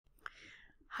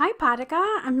Hi,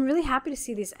 Padaga. I'm really happy to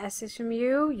see these essays from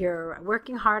you. You're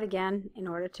working hard again in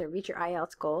order to reach your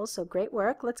IELTS goals, so great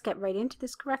work. Let's get right into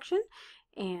this correction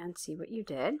and see what you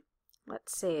did.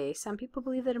 Let's see. Some people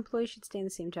believe that employees should stay in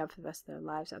the same job for the rest of their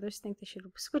lives. Others think they should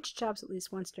switch jobs at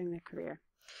least once during their career.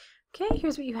 Okay,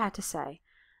 here's what you had to say.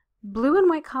 Blue and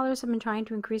white collars have been trying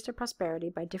to increase their prosperity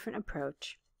by different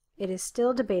approach. It is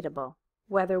still debatable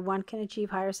whether one can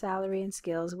achieve higher salary and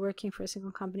skills working for a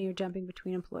single company or jumping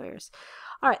between employers.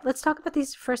 All right, let's talk about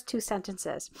these first two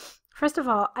sentences. First of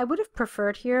all, I would have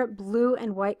preferred here blue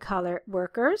and white collar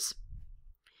workers.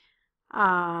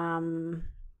 At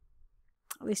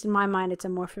least in my mind, it's a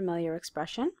more familiar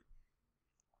expression.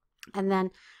 And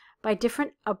then by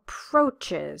different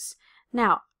approaches.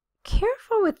 Now,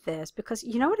 careful with this because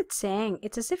you know what it's saying?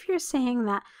 It's as if you're saying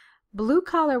that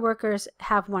blue-collar workers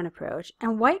have one approach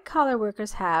and white-collar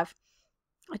workers have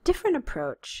a different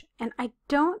approach. And I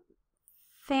don't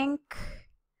think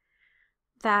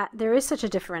that there is such a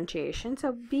differentiation,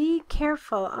 so be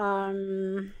careful.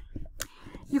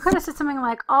 You could have said something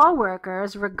like all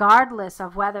workers, regardless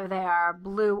of whether they are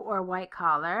blue or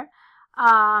white-collar,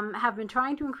 have been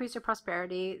trying to increase their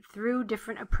prosperity through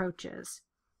different approaches.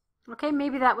 Okay,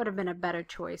 maybe that would have been a better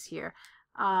choice here.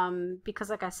 Because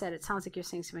like I said, it sounds like you're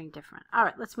saying something different. All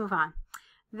right, let's move on.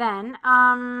 Then,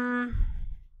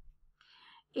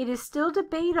 it is still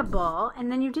debatable,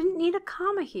 and then you didn't need a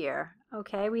comma here.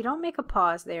 Okay, we don't make a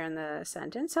pause there in the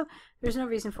sentence, so there's no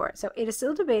reason for it. So it is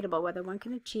still debatable whether one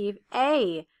can achieve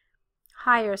a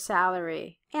higher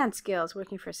salary and skills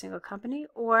working for a single company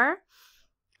or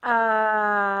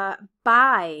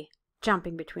by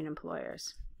jumping between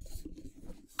employers.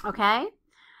 Okay?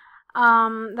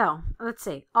 Though, let's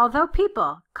see. Although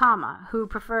people, comma, who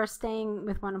prefer staying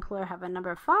with one employer have a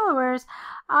number of followers,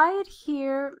 I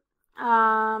adhere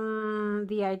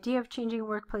the idea of changing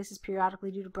workplaces periodically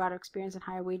due to broader experience and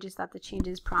higher wages that the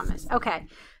changes promise. Okay,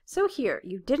 so here,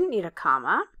 you didn't need a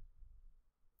comma.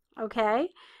 Okay?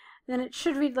 Then it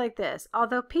should read like this.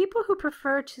 Although people who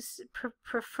prefer to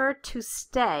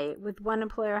stay with one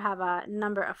employer have a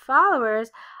number of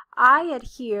followers, I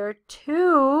adhere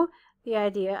to the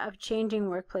idea of changing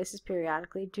workplaces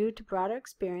periodically due to broader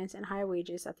experience and higher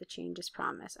wages that the changes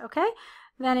promise. Okay?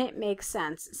 Then it makes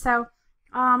sense. So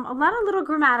a lot of little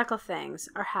grammatical things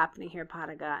are happening here,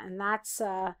 Padaga, and that's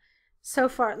so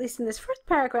far, at least in this first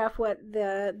paragraph, what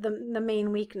the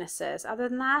main weakness is. Other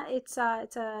than that, it's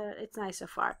nice so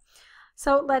far.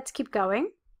 So let's keep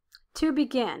going. To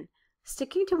begin,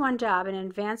 sticking to one job and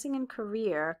advancing in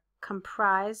career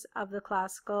comprise of the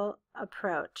classical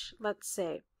approach. Let's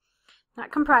see.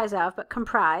 Not comprise of, but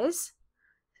comprise.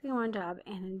 Sticking to one job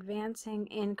and advancing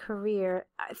in career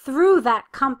through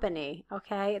that company.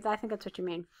 Okay, I think that's what you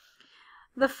mean.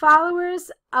 The followers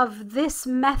of this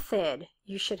method,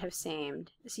 you should have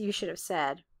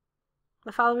said.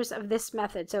 The followers of this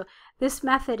method. So this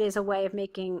method is a way of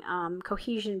making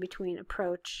cohesion between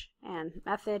approach and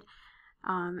method.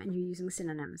 And you're using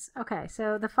synonyms. Okay,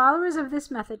 so the followers of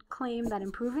this method claim that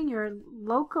improving your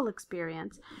local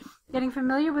experience, getting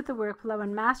familiar with the workflow,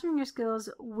 and mastering your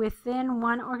skills within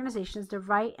one organization is the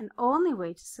right and only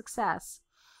way to success.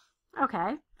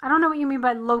 Okay, I don't know what you mean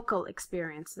by local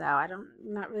experience, though. I'm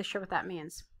not really sure what that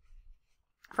means.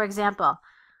 For example,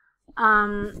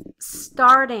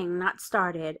 starting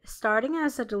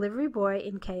as a delivery boy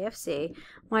in KFC,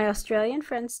 my Australian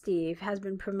friend Steve has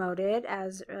been promoted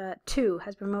to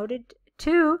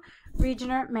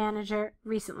regional manager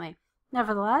recently.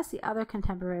 Nevertheless, the other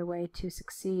contemporary way to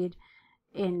succeed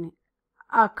in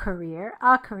a career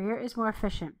is more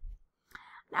efficient.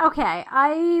 Okay,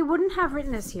 I wouldn't have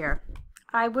written this here.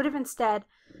 I would have instead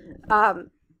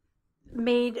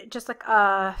made just like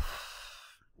a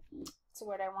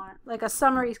word I want, like a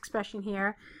summary expression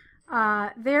here.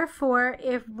 Therefore,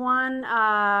 if one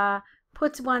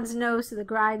puts one's nose to the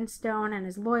grindstone and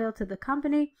is loyal to the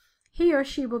company, he or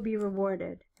she will be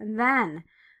rewarded. And then,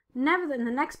 in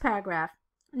the next paragraph,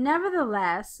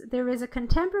 nevertheless, there is a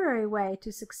contemporary way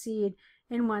to succeed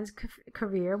in one's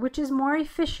career, which is more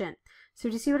efficient. So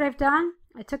do you see what I've done?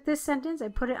 I took this sentence, I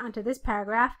put it onto this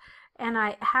paragraph, and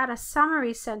I had a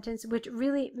summary sentence which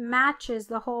really matches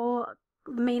the whole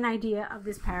main idea of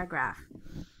this paragraph.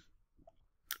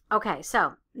 Okay,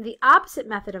 so the opposite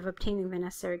method of obtaining the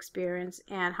necessary experience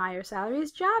and higher salary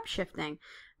is job shifting.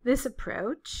 This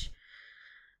approach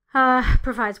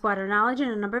provides broader knowledge in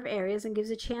a number of areas and gives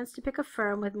a chance to pick a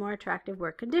firm with more attractive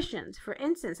work conditions. For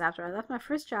instance, after I left my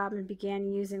first job and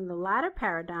began using the latter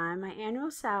paradigm, my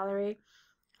annual salary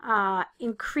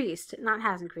increased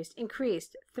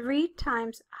 3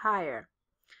 times higher.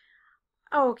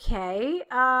 Okay,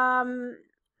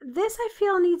 this I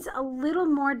feel needs a little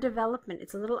more development.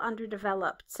 It's a little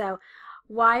underdeveloped. So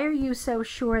why are you so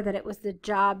sure that it was the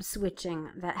job switching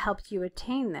that helped you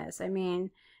attain this? I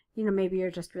mean, you know, maybe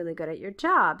you're just really good at your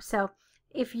job. So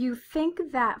if you think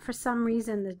that for some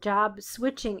reason the job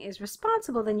switching is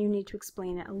responsible, then you need to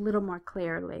explain it a little more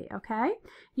clearly, okay?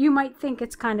 You might think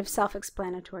it's kind of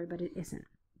self-explanatory, but it isn't.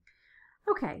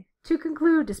 Okay, to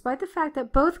conclude, despite the fact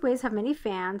that both ways have many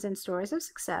fans and stories of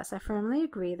success, I firmly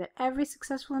agree that every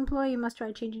successful employee must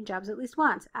try changing jobs at least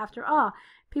once. After all,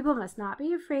 people must not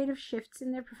be afraid of shifts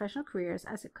in their professional careers,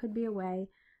 as it could be a way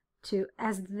to,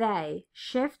 could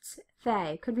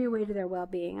be a way to their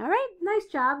well-being. All right, nice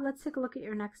job. Let's take a look at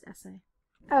your next essay.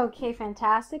 Okay,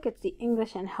 fantastic. It's the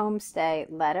English and Homestay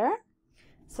letter.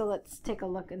 So let's take a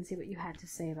look and see what you had to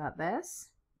say about this.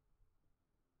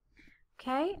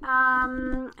 Okay,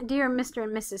 dear Mr.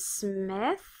 and Mrs.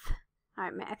 Smith. All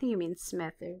right, I think you mean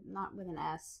Smith. They're not with an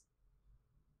S.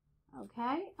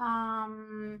 Okay,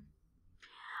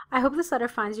 I hope this letter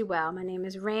finds you well. My name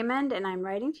is Raymond, and I'm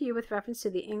writing to you with reference to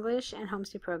the English and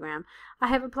Homestay program. I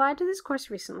have applied to this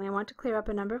course recently. I want to clear up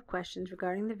a number of questions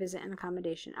regarding the visit and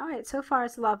accommodation. All right, so far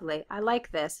it's lovely. I like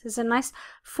this. This is a nice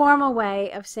formal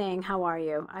way of saying, how are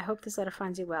you? I hope this letter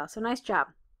finds you well. So nice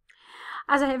job.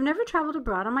 As I have never traveled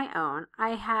abroad on my own,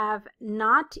 I have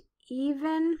not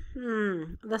even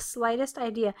the slightest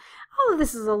idea. All of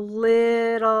this is a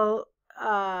little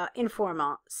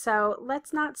informal, so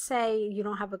let's not say you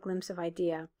don't have a glimpse of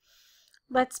idea.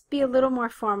 Let's be a little more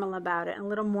formal about it, a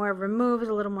little more removed,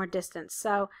 a little more distant.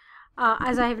 So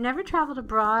as I have never traveled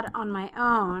abroad on my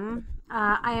own,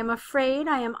 I am afraid,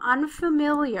 I am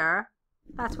unfamiliar.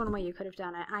 That's one way you could have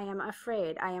done it. I am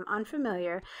afraid, I am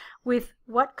unfamiliar with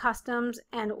what customs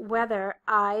and whether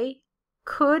I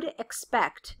could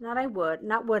expect, not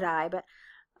would I, but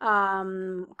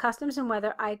customs and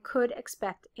whether I could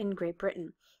expect in Great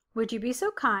Britain. Would you be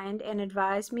so kind and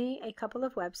advise me a couple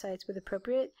of websites with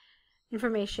appropriate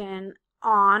information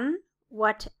on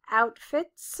what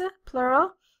outfits,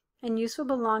 plural, and useful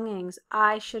belongings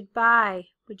I should buy?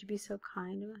 Would you be so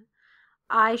kind?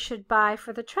 I should buy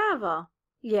for the travel.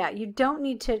 Yeah, you don't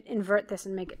need to invert this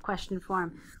and make it question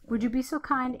form. Would you be so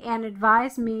kind and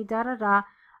advise me, blah, blah,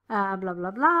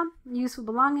 blah, useful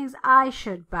belongings I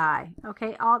should buy.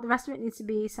 Okay, all the rest of it needs to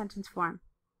be sentence form.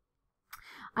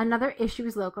 Another issue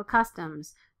is local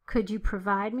customs. Could you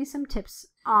provide me some tips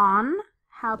on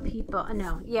how people,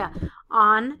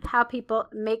 on how people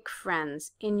make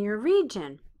friends in your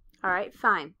region? All right,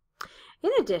 fine. In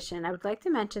addition, I would like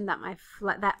to mention that my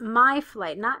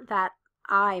flight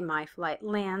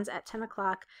lands at 10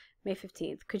 o'clock May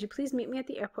 15th. Could you please meet me at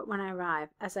the airport when I arrive?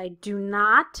 As I do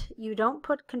not, you don't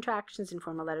put contractions in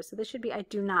formal letters, so this should be I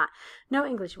do not know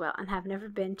English well and have never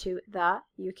been to the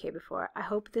UK before. I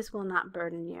hope this will not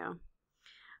burden you.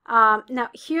 Now,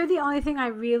 here the only thing I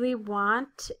really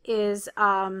want is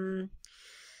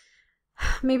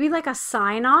maybe like a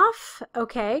sign-off,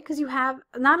 okay? Because you have,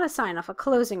 not a sign-off, a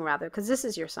closing rather, because this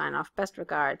is your sign-off. Best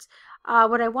regards.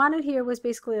 What I wanted here was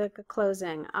basically like a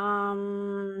closing.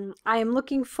 I am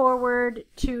looking forward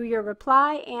to your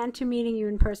reply and to meeting you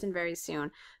in person very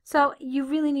soon. So you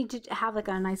really need to have like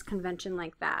a nice convention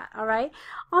like that, all right?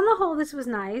 On the whole, this was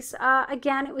nice.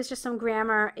 Again, it was just some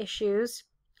grammar issues.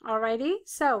 Alrighty,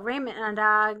 so Raymond, and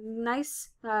nice,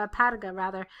 Padaga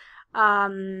rather, a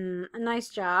nice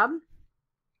job.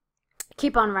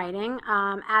 Keep on writing.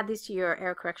 Add these to your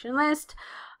error correction list.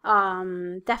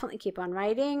 Definitely keep on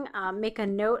writing. Make a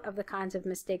note of the kinds of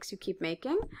mistakes you keep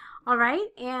making. All right,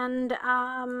 and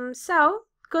so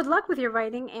good luck with your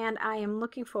writing, and I am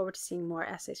looking forward to seeing more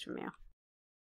essays from you.